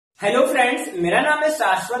Hello friends, मेरा नाम है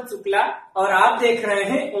शाश्वत शुक्ला और आप देख रहे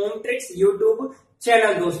हैं ओम ट्रिक्स यूट्यूब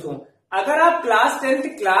चैनल। दोस्तों, अगर आप क्लास 10th,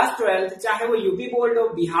 क्लास 12th, चाहे वो यूपी बोर्ड हो,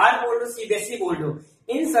 बिहार बोर्ड हो, सीबीएसई बोर्ड हो,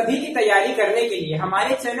 इन सभी की तैयारी करने के लिए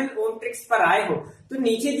हमारे चैनल ओम ट्रिक्स पर आए हो तो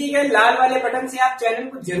नीचे दिए गए लाल वाले बटन से आप चैनल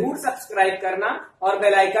को जरूर सब्सक्राइब करना और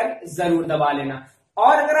बेल आइकन जरूर दबा लेना।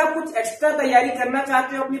 और अगर आप कुछ एक्स्ट्रा तैयारी करना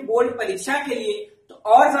चाहते हो अपनी बोर्ड परीक्षा के लिए तो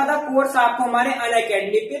और ज्यादा कोर्स आपको हमारे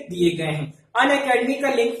अनअकैडमी पे दिए गए हैं। अनअकैडमी का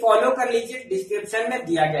लिंक फॉलो कर लीजिए, डिस्क्रिप्शन में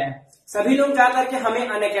दिया गया है। सभी लोग जाकर के हमें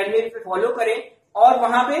अनअकैडमी पे फॉलो करें और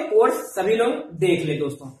वहां पे कोर्स सभी लोग देख ले।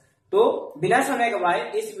 दोस्तों, तो बिना समय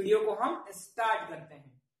गवाए इस वीडियो को हम स्टार्ट करते हैं।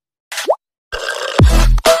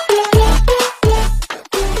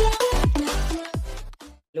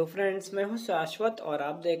 हेलो फ्रेंड्स, मैं हूं शाश्वत और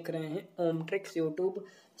आप देख रहे हैं ओम ट्रिक्स यूट्यूब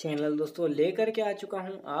चैनल। दोस्तों, लेकर के आ चुका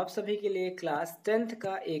हूं आप सभी के लिए क्लास 10th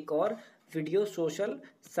का एक और वीडियो सोशल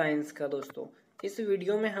साइंस का। दोस्तों, इस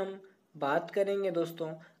वीडियो में हम बात करेंगे दोस्तों,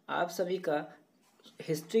 आप सभी का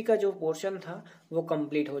हिस्ट्री का जो पोर्शन था वो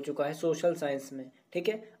कंप्लीट हो चुका है सोशल साइंस में। ठीक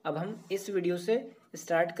है, अब हम इस वीडियो से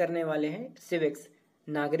स्टार्ट करने वाले हैं सिविक्स,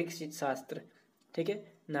 नागरिक शास्त्र। ठीक है,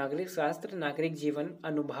 नागरिक शास्त्र, नागरिक जीवन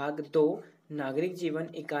अनुभाग 2, नागरिक जीवन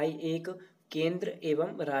इकाई 1, केंद्र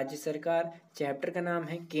एवं राज्य सरकार। चैप्टर का नाम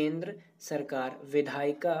है केंद्र सरकार,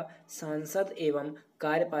 विधायिका, सांसद एवं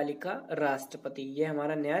कार्यपालिका, राष्ट्रपति। ये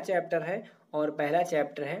हमारा नया चैप्टर है और पहला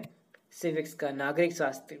चैप्टर है सिविक्स का, नागरिक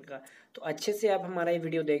शास्त्र का। तो अच्छे से आप हमारा ये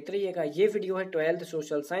वीडियो देखते रहिएगा। ये वीडियो है 12th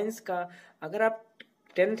सोशल साइंस का। अगर आप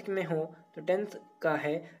 10th में हो तो 10th का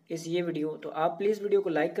है ये वीडियो, तो आप प्लीज़ वीडियो को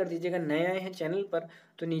लाइक कर दीजिएगा। नए आए हैं चैनल पर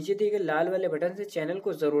तो नीचे दिए गए लाल वाले बटन से चैनल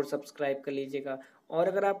को ज़रूर सब्सक्राइब कर लीजिएगा। और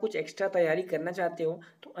अगर आप कुछ एक्स्ट्रा तैयारी करना चाहते हो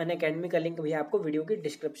तो अनअकैडमी का लिंक भी आपको वीडियो के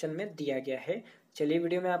डिस्क्रिप्शन में दिया गया है। चलिए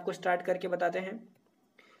वीडियो में आपको स्टार्ट करके बताते हैं।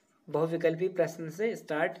 बहुविकल्पी प्रश्न से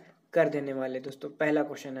स्टार्ट कर देने वाले। दोस्तों, पहला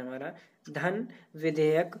क्वेश्चन है हमारा, धन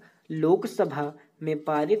विधेयक लोकसभा में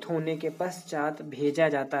पारित होने के पश्चात भेजा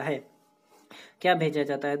जाता है। क्या भेजा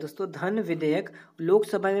जाता है दोस्तों? धन विधेयक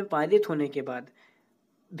लोकसभा में पारित होने के बाद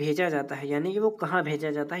भेजा जाता है, यानी कि वो कहाँ भेजा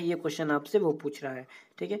जाता है, ये क्वेश्चन आपसे वो पूछ रहा है।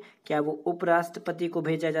 ठीक है, क्या वो उपराष्ट्रपति को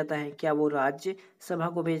भेजा जाता है, क्या वो राज्यसभा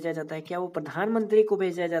को भेजा जाता है, क्या वो प्रधानमंत्री को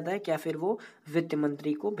भेजा जाता है, क्या फिर वो वित्त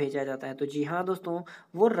मंत्री को भेजा जाता है? तो जी हाँ दोस्तों,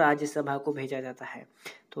 वो राज्यसभा को भेजा जाता है।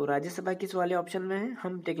 तो राज्यसभा किस वाले ऑप्शन में है?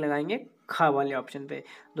 हम टिक लगाएंगे खा वाले ऑप्शन पे।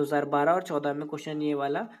 2012 और 14 में क्वेश्चन ये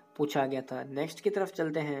वाला पूछा गया था। नेक्स्ट की तरफ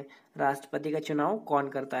चलते हैं, राष्ट्रपति का चुनाव कौन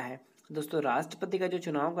करता है? दोस्तों, राष्ट्रपति का जो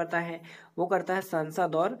चुनाव करता है वो करता है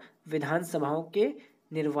संसद और विधानसभाओं के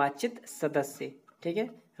निर्वाचित सदस्य। ठीक है,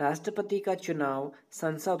 राष्ट्रपति का चुनाव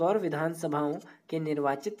संसद और विधानसभाओं के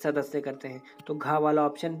निर्वाचित सदस्य करते हैं। तो घा वाला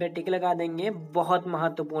ऑप्शन पे टिक लगा देंगे। बहुत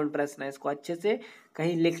महत्वपूर्ण प्रश्न है, इसको अच्छे से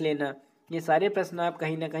कहीं लिख लेना। ये सारे प्रश्न आप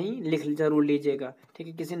कहीं ना कहीं लिख जरूर लीजिएगा। ठीक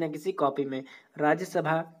है, किसी न किसी कॉपी में।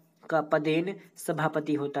 राज्यसभा का पदेन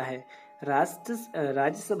सभापति होता है।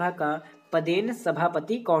 राज्यसभा का पदेन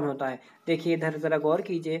सभापति कौन होता है? देखिए इधर जरा गौर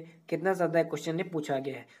कीजिए, कितना ज्यादा क्वेश्चन ने पूछा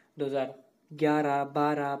गया है। 2011,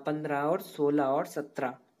 12, 15 और 16 और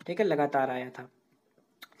 17, ठीक है, लगातार आया था।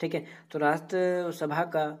 ठीक है, तो राज्यसभा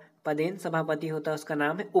का पदेन सभापति होता है, उसका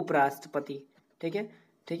नाम है उपराष्ट्रपति। ठीक है,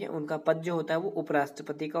 ठीक है, उनका पद जो होता है वो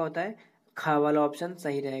उपराष्ट्रपति का होता है। खा वाला ऑप्शन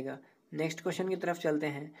सही रहेगा। नेक्स्ट क्वेश्चन की तरफ चलते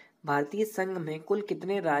हैं, भारतीय संघ में कुल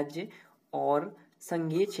कितने राज्य और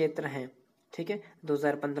संघीय क्षेत्र हैं? ठीक है,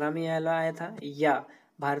 2015 में यह आया था। या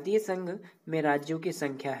भारतीय संघ में राज्यों की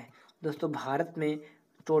संख्या है। दोस्तों, भारत में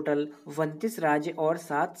टोटल 29 राज्य और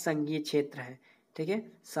 7 संघीय क्षेत्र हैं। ठीक है,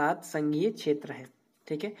 7 संघीय क्षेत्र हैं।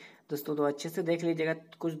 ठीक है दोस्तों, तो अच्छे से देख लीजिएगा।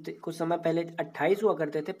 कुछ समय पहले 28 हुआ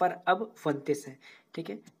करते थे पर अब 29 है। ठीक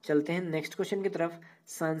है, चलते हैं नेक्स्ट क्वेश्चन की तरफ।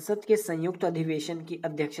 संसद के संयुक्त अधिवेशन की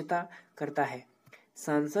अध्यक्षता करता है।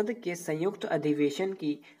 संसद के संयुक्त अधिवेशन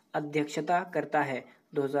की अध्यक्षता करता है,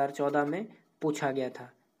 2014 में पूछा गया था।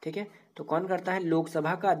 ठीक है, तो कौन करता है?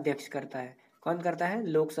 लोकसभा का अध्यक्ष करता है। कौन करता है?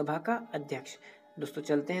 लोकसभा का अध्यक्ष। दोस्तों,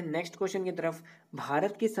 चलते हैं नेक्स्ट क्वेश्चन की तरफ।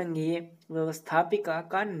 भारत की संघीय व्यवस्थापिका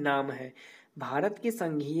का नाम है। भारत की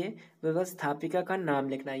संघीय व्यवस्थापिका का नाम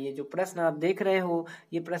लिखना। ये जो प्रश्न आप देख रहे हो,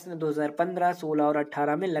 ये प्रश्न 2015, 16 और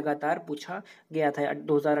 18 में लगातार पूछा गया था।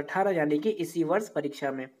 2018 यानी कि इसी वर्ष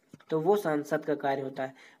परीक्षा में। तो वो सांसद का कार्य होता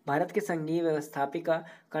है। भारत की संघीय व्यवस्थापिका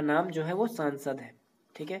का नाम जो है वो सांसद है।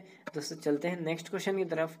 ठीक है दोस्तों, चलते हैं नेक्स्ट क्वेश्चन की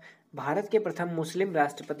तरफ। भारत के प्रथम मुस्लिम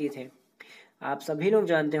राष्ट्रपति थे, आप सभी लोग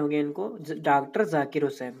जानते होंगे इनको, डॉक्टर जाकिर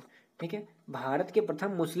हुसैन। ठीक है, भारत के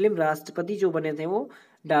प्रथम मुस्लिम राष्ट्रपति जो बने थे वो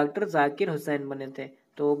डॉक्टर जाकिर हुसैन बने थे।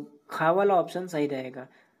 तो खा वाला ऑप्शन सही रहेगा।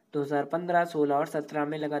 2015, 16 और 17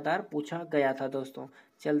 में लगातार पूछा गया था। दोस्तों,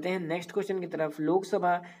 चलते हैं नेक्स्ट क्वेश्चन की तरफ।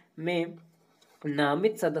 लोकसभा में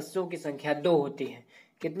नामित सदस्यों की संख्या 2 होती है।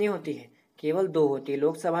 कितनी होती है? केवल 2 होती है।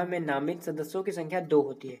 लोकसभा में नामित सदस्यों की संख्या 2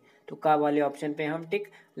 होती है। तो का वाले ऑप्शन पे हम टिक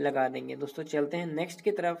लगा देंगे। दोस्तों चलते हैं नेक्स्ट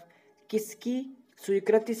की तरफ। किसकी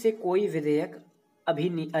स्वीकृति से कोई विधेयक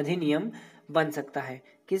अधिनियम बन सकता है?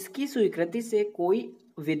 किसकी स्वीकृति से कोई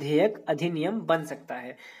विधेयक अधिनियम बन सकता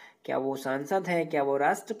है? क्या वो सांसद है, क्या वो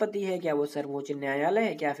राष्ट्रपति है, क्या वो सर्वोच्च न्यायालय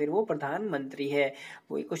है, क्या फिर वो प्रधानमंत्री है?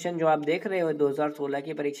 वही क्वेश्चन जो आप देख रहे हो 2016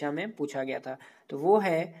 की परीक्षा में पूछा गया था। तो वो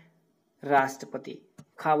है राष्ट्रपति।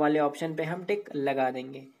 खा वाले ऑप्शन पे हम टिक लगा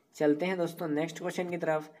देंगे। चलते हैं दोस्तों नेक्स्ट क्वेश्चन की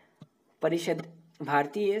तरफ। परिषद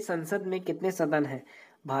भारतीय संसद में कितने सदन हैं?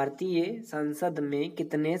 भारतीय संसद में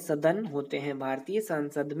कितने सदन होते हैं? भारतीय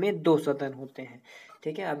संसद में 2 सदन होते हैं।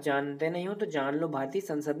 ठीक है, आप जानते नहीं हो तो जान लो, भारतीय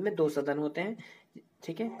संसद में 2 सदन होते हैं।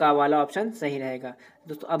 ठीक है, का वाला ऑप्शन सही रहेगा।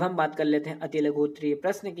 दोस्तों अब हम बात कर लेते हैं अति लघु उत्तरीय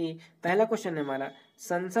प्रश्न की। पहला क्वेश्चन है हमारा,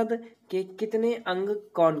 संसद के कितने अंग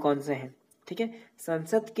कौन कौन से हैं? ठीक है,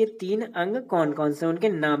 संसद के 3 अंग कौन कौन से, उनके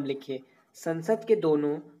नाम लिखिए। संसद के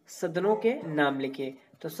दोनों सदनों के नाम लिखिए।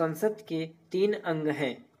 तो संसद के 3 अंग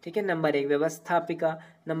हैं। ठीक है, नंबर 1 व्यवस्थापिका,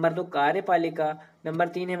 नंबर 2 कार्यपालिका, नंबर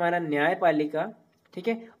 3 है हमारा न्यायपालिका। ठीक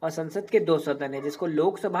है, और संसद के 2 सदन है जिसको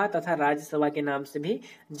लोकसभा तथा राज्यसभा के नाम से भी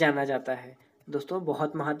जाना जाता है। दोस्तों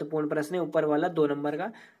बहुत महत्वपूर्ण प्रश्न है ऊपर वाला 2 नंबर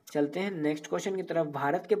का। चलते हैं नेक्स्ट क्वेश्चन की तरफ।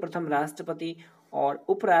 भारत के प्रथम राष्ट्रपति और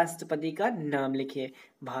उपराष्ट्रपति का नाम लिखिए।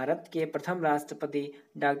 भारत के प्रथम राष्ट्रपति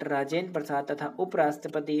डॉक्टर राजेंद्र प्रसाद तथा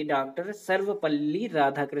उपराष्ट्रपति डॉक्टर सर्वपल्ली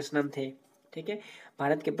राधाकृष्णन थे। ठीक है,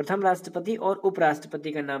 भारत के प्रथम राष्ट्रपति और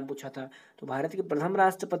उपराष्ट्रपति का नाम पूछा था। तो भारत के प्रथम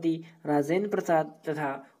राष्ट्रपति राजेंद्र प्रसाद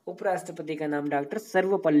तथा उपराष्ट्रपति का नाम डॉक्टर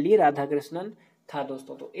सर्वपल्ली राधाकृष्णन था।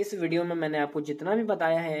 दोस्तों तो इस वीडियो में मैंने आपको जितना भी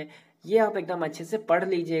बताया है ये आप एकदम अच्छे से पढ़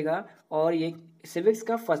लीजिएगा। और ये सिविक्स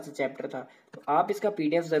का फर्स्ट चैप्टर था, तो आप इसका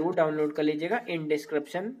पीडीएफ जरूर डाउनलोड कर लीजिएगा, इन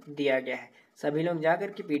डिस्क्रिप्शन दिया गया है। सभी लोग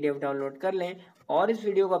जाकर के पीडीएफ डाउनलोड कर लें और इस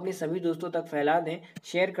वीडियो को अपने सभी दोस्तों तक फैला दें,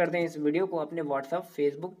 शेयर कर दें इस वीडियो को अपने व्हाट्सअप,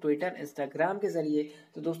 फेसबुक, ट्विटर, इंस्टाग्राम के जरिए।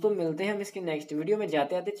 तो दोस्तों मिलते हैं हम इसके नेक्स्ट वीडियो में।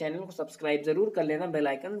 जाते आते चैनल को सब्सक्राइब जरूर कर लेना, बेल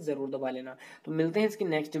आइकन जरूर दबा लेना। तो मिलते हैं इसकी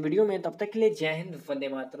नेक्स्ट वीडियो में, तब तक के लिए जय हिंद, वंदे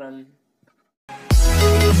मातरम।